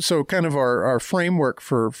 So kind of our framework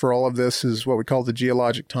for all of this is what we call the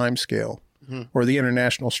geologic time scale, or the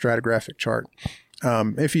International Stratigraphic Chart.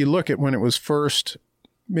 If you look at when it was first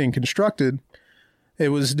being constructed, it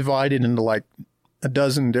was divided into a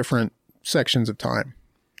dozen different sections of time.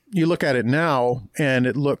 You look at it now, and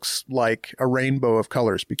it looks like a rainbow of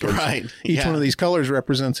colors because each one of these colors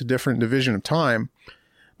represents a different division of time.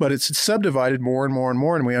 But it's subdivided more and more and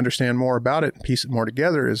more, and we understand more about it and piece it more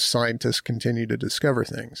together as scientists continue to discover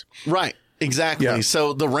things. Right. Exactly. Yeah.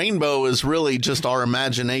 So the rainbow is really just our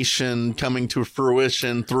imagination coming to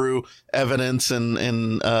fruition through evidence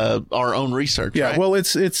and our own research. Yeah. Right? Well,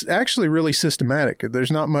 it's actually really systematic.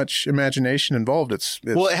 There's not much imagination involved.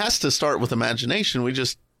 Well, it has to start with imagination. We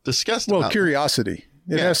just discussed. Well, curiosity.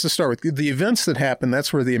 It has to start with the events that happen.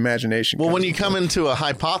 That's where the imagination comes. Well, when you come into a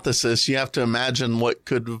hypothesis, you have to imagine what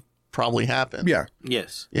could probably happen. Yeah.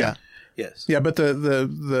 Yes. Yeah. Yes. Yeah, but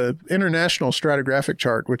the International Stratigraphic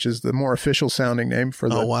Chart, which is the more official sounding name for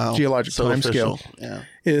the geologic timescale,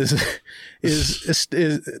 is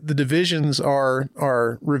the divisions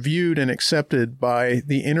are reviewed and accepted by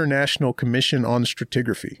the International Commission on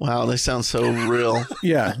Stratigraphy. Wow, they sound so real.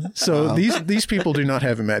 Yeah. So these people do not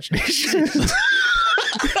have imagination.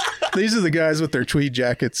 These are the guys with their tweed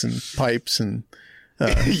jackets and pipes and.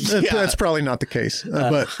 That's probably not the case.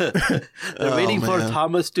 But they're waiting for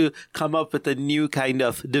Thomas to come up with a new kind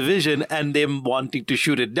of division and them wanting to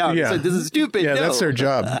shoot it down. Yeah. So this is stupid. Yeah, no. that's their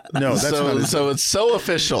job. No, that's not. So it's so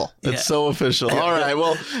official. It's so official. All right.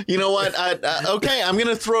 Well, you know what? Okay, I'm going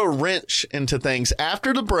to throw a wrench into things.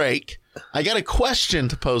 After the break, I got a question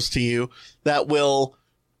to pose to you that will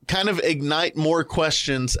kind of ignite more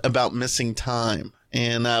questions about missing time.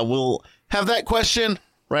 And we'll have that question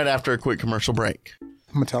right after a quick commercial break.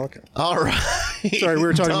 Metallica. All right. Sorry, we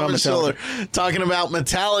were talking about Metallica. Talking about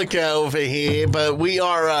Metallica over here, but we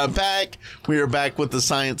are back. We are back with the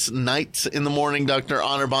Science Nights in the morning. Dr.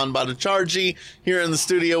 Anirban Bhattacharjee here in the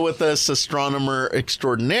studio with us, astronomer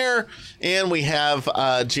extraordinaire, and we have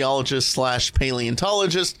geologist /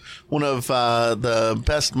 paleontologist, one of the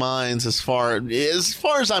best minds as far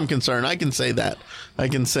as I'm concerned. I can say that. I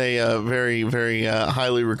can say very, very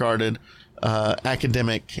highly regarded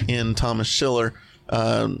academic in Thomas Schiller.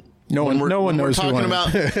 No one knows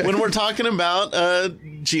when we're talking about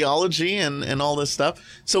geology and all this stuff.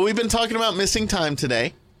 So we've been talking about missing time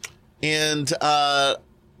today, and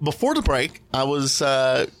before the break, I was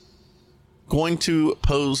going to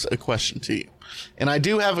pose a question to you, and I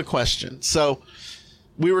do have a question. So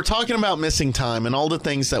we were talking about missing time and all the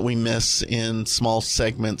things that we miss in small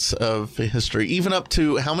segments of history, even up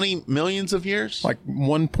to how many millions of years? Like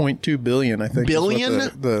 1.2 billion, I think. Billion?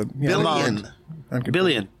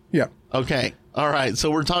 Billion. Yeah. Okay. All right.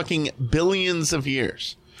 So we're talking billions of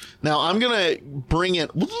years. Now I'm going to bring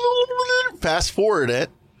it, fast forward it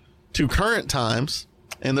to current times.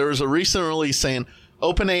 And there was a recent release saying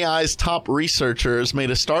OpenAI's top researchers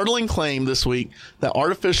made a startling claim this week that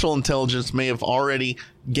artificial intelligence may have already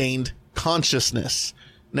gained consciousness.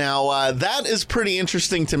 Now, that is pretty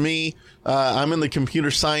interesting to me. I'm in the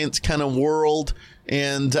computer science kind of world.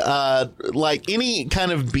 And like any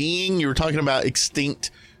kind of being, you were talking about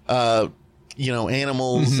extinct,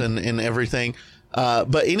 animals and everything.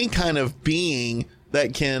 But any kind of being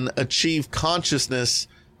that can achieve consciousness,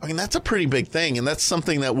 I mean, that's a pretty big thing. And that's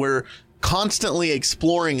something that we're constantly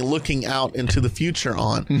exploring and looking out into the future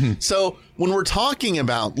on. So when we're talking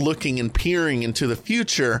about looking and peering into the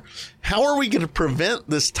future, how are we going to prevent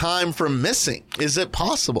this time from missing? Is it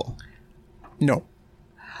possible? No.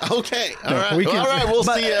 Okay. All right. we can- All right. We'll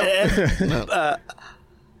see. Go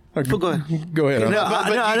ahead. Go ahead. But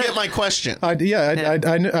No, you no. get my question. I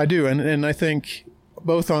do, and I think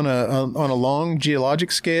both on a long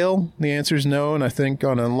geologic scale, the answer is no, and I think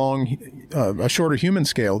on a shorter human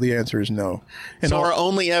scale, the answer is no. And So our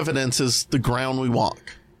only evidence is the ground we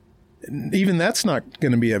walk. even that's not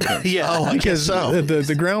going to be evidence. Yeah. Oh, I guess because so.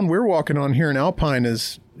 the ground we're walking on here in Alpine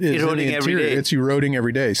is Eroding in the every interior. day. It's eroding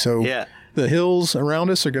every day. So Yeah. the hills around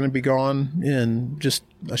us are going to be gone in just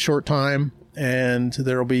a short time, and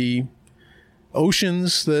there'll be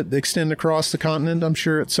oceans that extend across the continent, I'm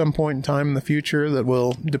sure, at some point in time in the future that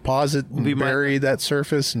will deposit and We might- bury that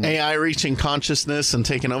surface. And AI reaching consciousness and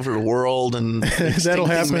taking over the world and That'll extincting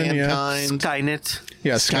happen, yeah. mankind. Skynet.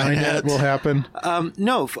 yeah, Skynet. Skynet will happen.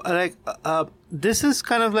 No, this is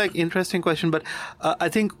kind of like interesting question, but I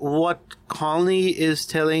think what Conley is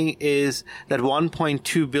telling is that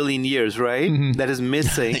 1.2 billion years, right? That is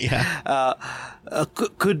missing. Yeah.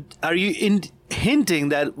 Are you hinting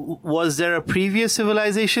that was there a previous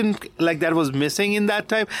civilization like that was missing in that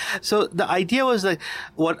time? So the idea was like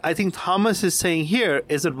what I think Thomas is saying here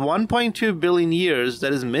is that 1.2 billion years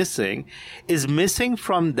that is missing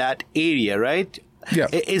from that area, right? Yeah.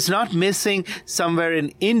 It's not missing somewhere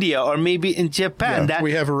in India or maybe in Japan. Yeah,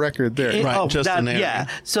 we have a record there. Right, just an area. Yeah.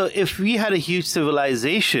 So if we had a huge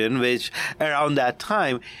civilization, which around that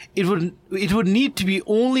time, it would need to be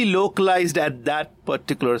only localized at that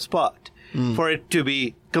particular spot for it to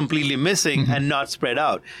be completely missing and not spread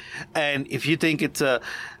out. And if you think it's a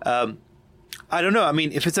I don't know. I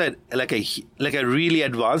mean, if it's like a really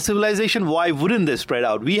advanced civilization, why wouldn't they spread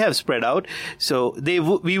out? We have spread out, so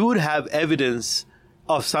we would have evidence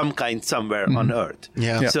of some kind somewhere on Earth.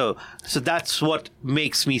 Yeah. So that's what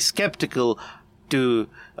makes me skeptical to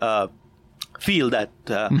feel that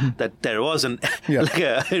that there wasn't Yeah. like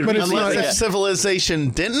a But it's Unless not- if civilization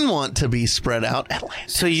didn't want to be spread out,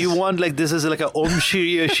 Atlantis. So you want like this is like a Om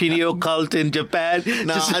Shiryo cult in Japan?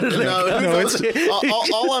 No, Just I, like- no,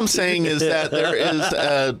 all I'm saying is that there is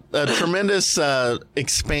a tremendous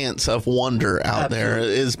expanse of wonder out there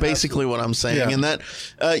is basically what I'm saying. Yeah. And that,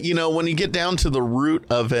 when you get down to the root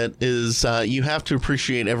of it is you have to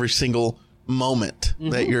appreciate every single moment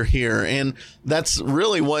that you're here. And that's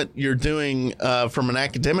really what you're doing from an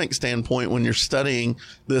academic standpoint when you're studying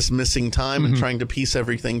this missing time and trying to piece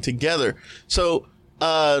everything together. So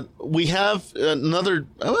we have another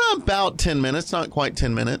about 10 minutes, not quite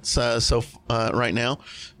 10 minutes right now,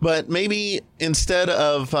 but maybe instead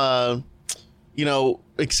of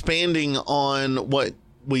expanding on what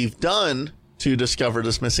we've done to discover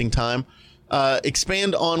this missing time,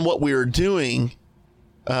 expand on what we're doing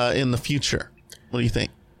in the future. What do you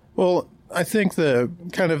think? Well, I think the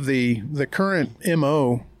current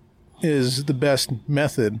MO is the best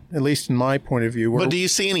method, at least in my point of view. But do you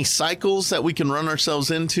see any cycles that we can run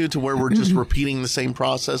ourselves into to where we're just repeating the same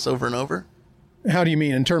process over and over? How do you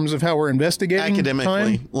mean in terms of how we're investigating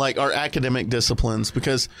Academically, time? like our academic disciplines,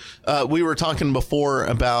 because we were talking before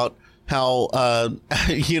about how,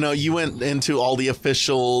 you went into all the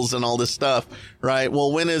officials and all this stuff, right?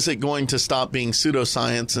 Well, when is it going to stop being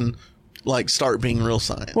pseudoscience and start being real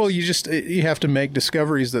science? Well, you have to make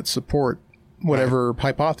discoveries that support whatever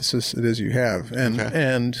hypothesis it is you have,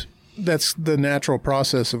 and that's the natural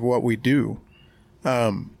process of what we do.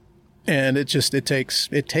 And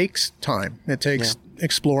it takes time. It takes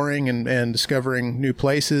exploring and discovering new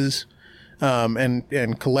places,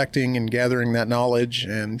 and collecting and gathering that knowledge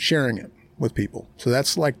and sharing it with people. So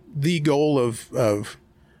that's like the goal of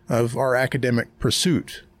our academic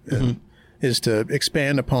pursuit, is to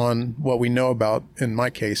expand upon what we know about, in my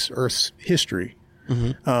case, Earth's history.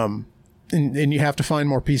 And you have to find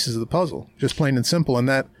more pieces of the puzzle, just plain and simple. And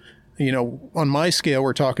that, on my scale,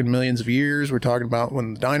 we're talking millions of years. We're talking about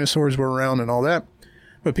when the dinosaurs were around and all that.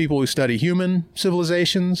 But people who study human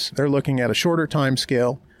civilizations, they're looking at a shorter time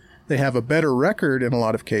scale. They have a better record in a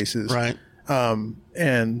lot of cases. Right.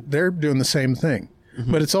 And they're doing the same thing.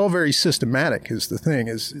 But it's all very systematic is the thing.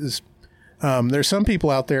 There's some people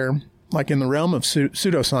out there, like in the realm of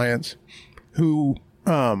pseudoscience, who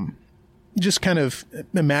just kind of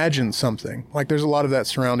imagine something. Like there's a lot of that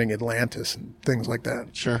surrounding Atlantis and things like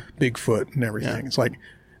that. Sure. Bigfoot and everything. Yeah. It's like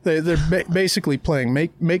they're basically playing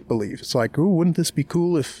make believe. It's like, ooh, wouldn't this be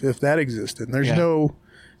cool if that existed? And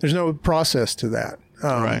there's no process to that.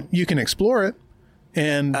 Right. You can explore it,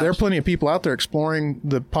 And there are plenty of people out there exploring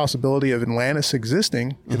the possibility of Atlantis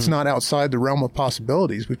existing. It's not outside the realm of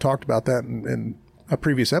possibilities. We've talked about that in a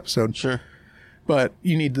previous episode. Sure. But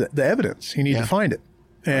you need the evidence. You need to find it.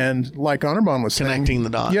 And like Anirban was saying, Connecting the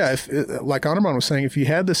dots. Yeah, like Anirban was saying, if you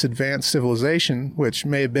had this advanced civilization, which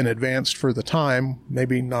may have been advanced for the time,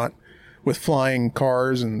 maybe not with flying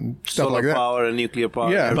cars and stuff Solar like that. power and nuclear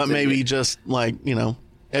power. Yeah, But everything. maybe just like,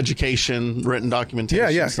 education, written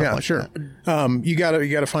documentation. stuff like sure. that. You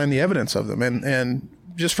gotta find the evidence of them, and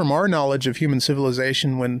just from our knowledge of human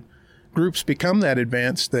civilization, when groups become that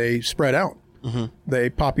advanced, they spread out.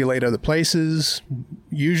 They populate other places.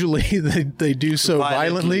 Usually, they do so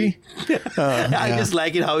violently. I just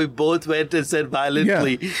like it how we both went and said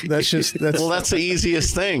violently. Yeah, that's Well, that's the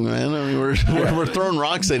easiest thing, man. I mean, we're throwing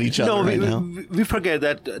rocks at each other No, right now. we forget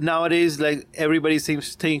that nowadays, like everybody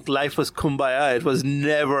seems to think life was kumbaya. It was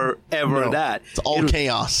never ever No. that. It's all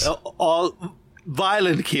chaos. All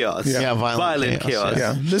violent chaos. Yeah, violent chaos,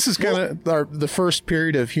 Yeah, this is kind of the first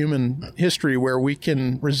period of human history where we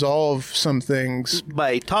can resolve some things,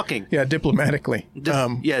 By talking. diplomatically.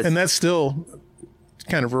 Yes. and that's still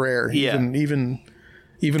kind of rare, Yeah.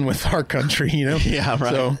 even with our country, Yeah,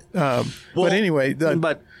 right. So, but anyway,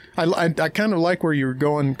 but- I kind of like where you're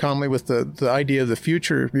going, Conley, with the idea of the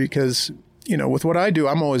future, because with what I do,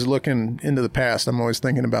 I'm always looking into the past. I'm always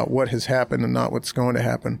thinking about what has happened and not what's going to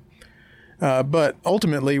happen. But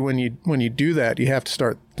ultimately, when you do that, you have to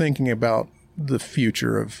start thinking about the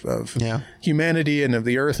future of humanity and of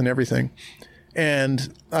the earth and everything.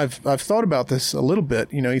 And I've thought about this a little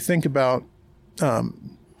bit. You think about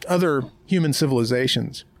other human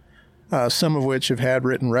civilizations, some of which have had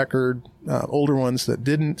written record, older ones that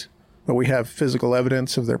didn't, but we have physical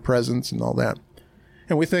evidence of their presence and all that.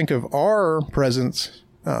 And we think of our presence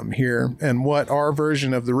here and what our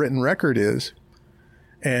version of the written record is.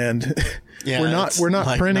 And Yeah, we're not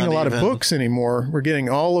like printing not a lot of even- books anymore. We're getting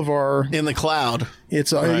all of our In the cloud.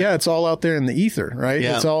 it's Right. it's all out there in the ether, right?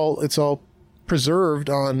 Yeah. It's all preserved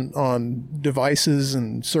on devices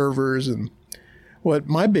and servers. And what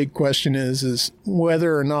my big question is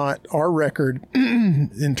whether or not our record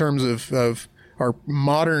in terms of our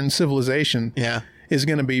modern civilization Yeah. is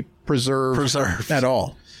going to be preserved at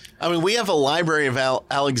all. I mean, we have a library of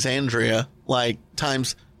Alexandria, like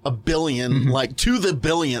times a billion, like to the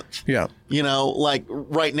billionth. Yeah. Like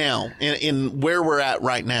right now, in where we're at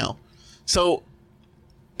right now. So,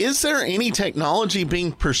 is there any technology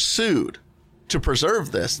being pursued to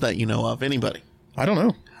preserve this that you know of? Anybody? I don't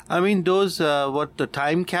know. I mean, those the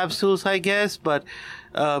time capsules, I guess, but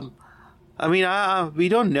we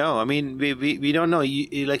don't know. I mean, we don't know.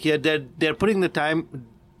 They're putting the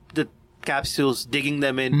capsules, digging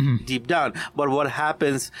them in deep down. But what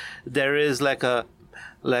happens? There is like a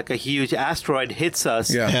huge asteroid hits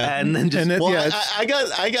us, Yeah. and then just And it- Well, yeah, it's-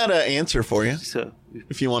 I got an answer for you so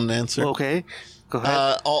if you want an answer. okay, go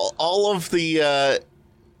ahead. All of the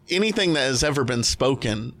anything that has ever been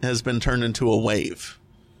spoken has been turned into a wave,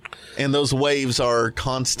 and those waves are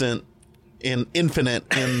constant and infinite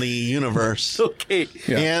in the universe. Okay.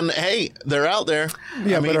 Yeah. And hey, they're out there.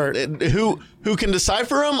 Yeah, I but mean, who can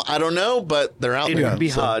decipher them? I don't know, but they're out It there. would be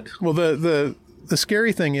So- hard. Well, the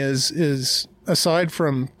scary thing is aside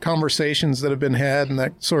from conversations that have been had and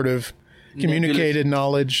that sort of communicated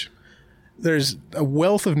knowledge, there's a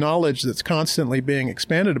wealth of knowledge that's constantly being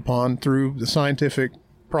expanded upon through the scientific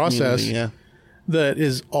process Yeah. that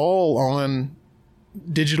is all on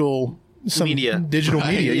digital Media.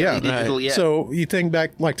 media. Yeah. Digital, yeah. So you think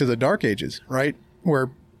back like to the Dark Ages, right?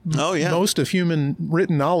 Where Oh yeah. most of human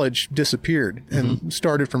written knowledge disappeared and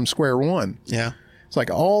started from square one. Yeah. It's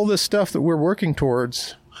like all this stuff that we're working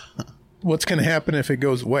towards. What's going to happen if it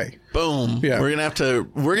goes away? Boom. Yeah. We're gonna have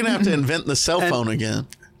to invent the cell phone again.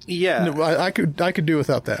 Yeah. No, I could do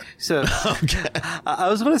without that. So I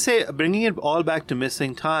was going to say, bringing it all back to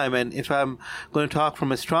missing time, and if I'm going to talk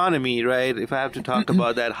from astronomy, right, if I have to talk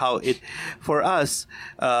about that, how it, for us,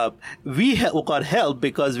 we got help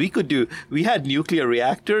because we had nuclear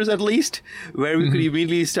reactors at least, where we could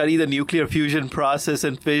immediately study the nuclear fusion process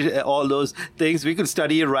and all those things. We could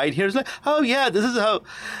study it right here. It's like, oh yeah, this is how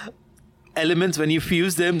elements, when you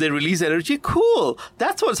fuse them, they release energy. Cool.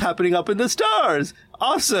 That's what's happening up in the stars.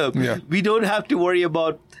 Awesome. Yeah. We don't have to worry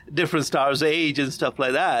about different stars' age and stuff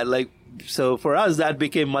like that. So for us, that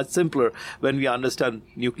became much simpler when we understand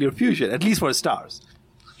nuclear fusion, at least for stars.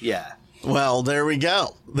 Yeah. Well, there we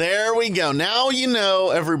go. There we go. Now you know,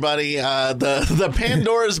 everybody. The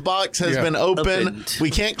Pandora's box has Yeah. been opened. Opened.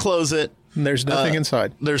 We can't close it. And there's nothing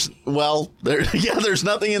inside. There's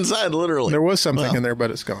nothing inside, literally. There was something in there,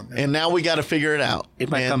 but it's gone. And now we got to figure it out. It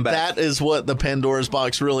might and come back. That is what the Pandora's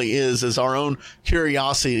box really is our own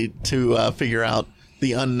curiosity to figure out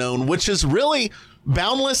the unknown, which is really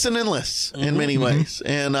boundless and endless in many ways.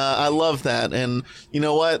 And I love that. And you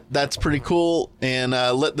know what? That's pretty cool. And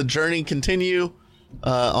let the journey continue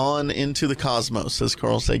on into the cosmos, as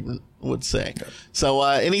Carl Sagan would say. So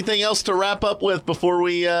anything else to wrap up with before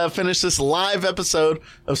we finish this live episode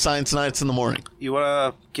of Science Nights in the Morning? You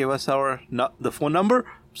want to give us the phone number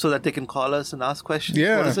so that they can call us and ask questions? What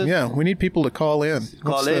Yeah, is it? yeah. We need people to call in.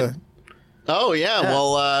 Call in. Oh, yeah.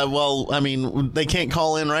 Well, I mean, they can't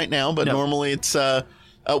call in right now, but normally it's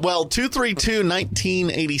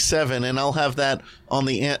 232-1987, and I'll have that on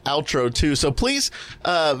the outro too. So please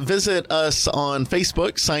visit us on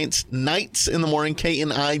Facebook, Science Nights in the Morning,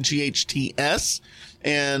 KNIGHTS,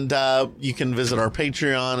 and you can visit our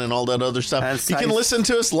Patreon and all that other stuff. And you can listen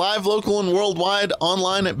to us live, local, and worldwide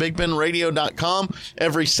online at BigBenRadio.com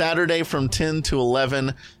every Saturday from 10 to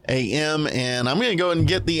 11 a.m. And I'm going to go ahead and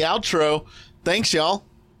get the outro. Thanks, y'all.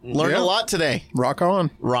 Learned a lot today. Rock on.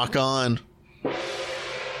 Rock on.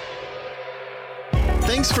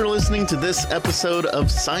 Thanks for listening to this episode of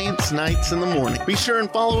Science Nights in the Morning. Be sure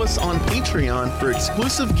and follow us on Patreon for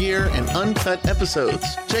exclusive gear and uncut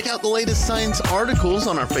episodes. Check out the latest science articles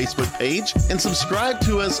on our Facebook page and subscribe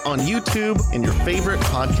to us on YouTube and your favorite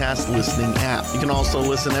podcast listening app. You can also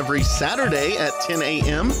listen every Saturday at 10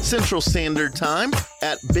 a.m. Central Standard Time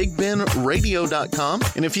at BigBenRadio.com.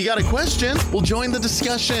 And if you got a question, we'll join the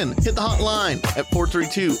discussion. Hit the hotline at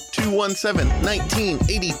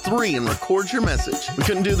 432-217-1983 and record your message. We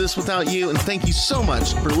couldn't do this without you, and thank you so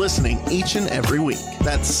much for listening each and every week.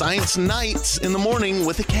 That's Science Nights in the Morning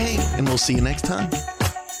with a K, and we'll see you next time.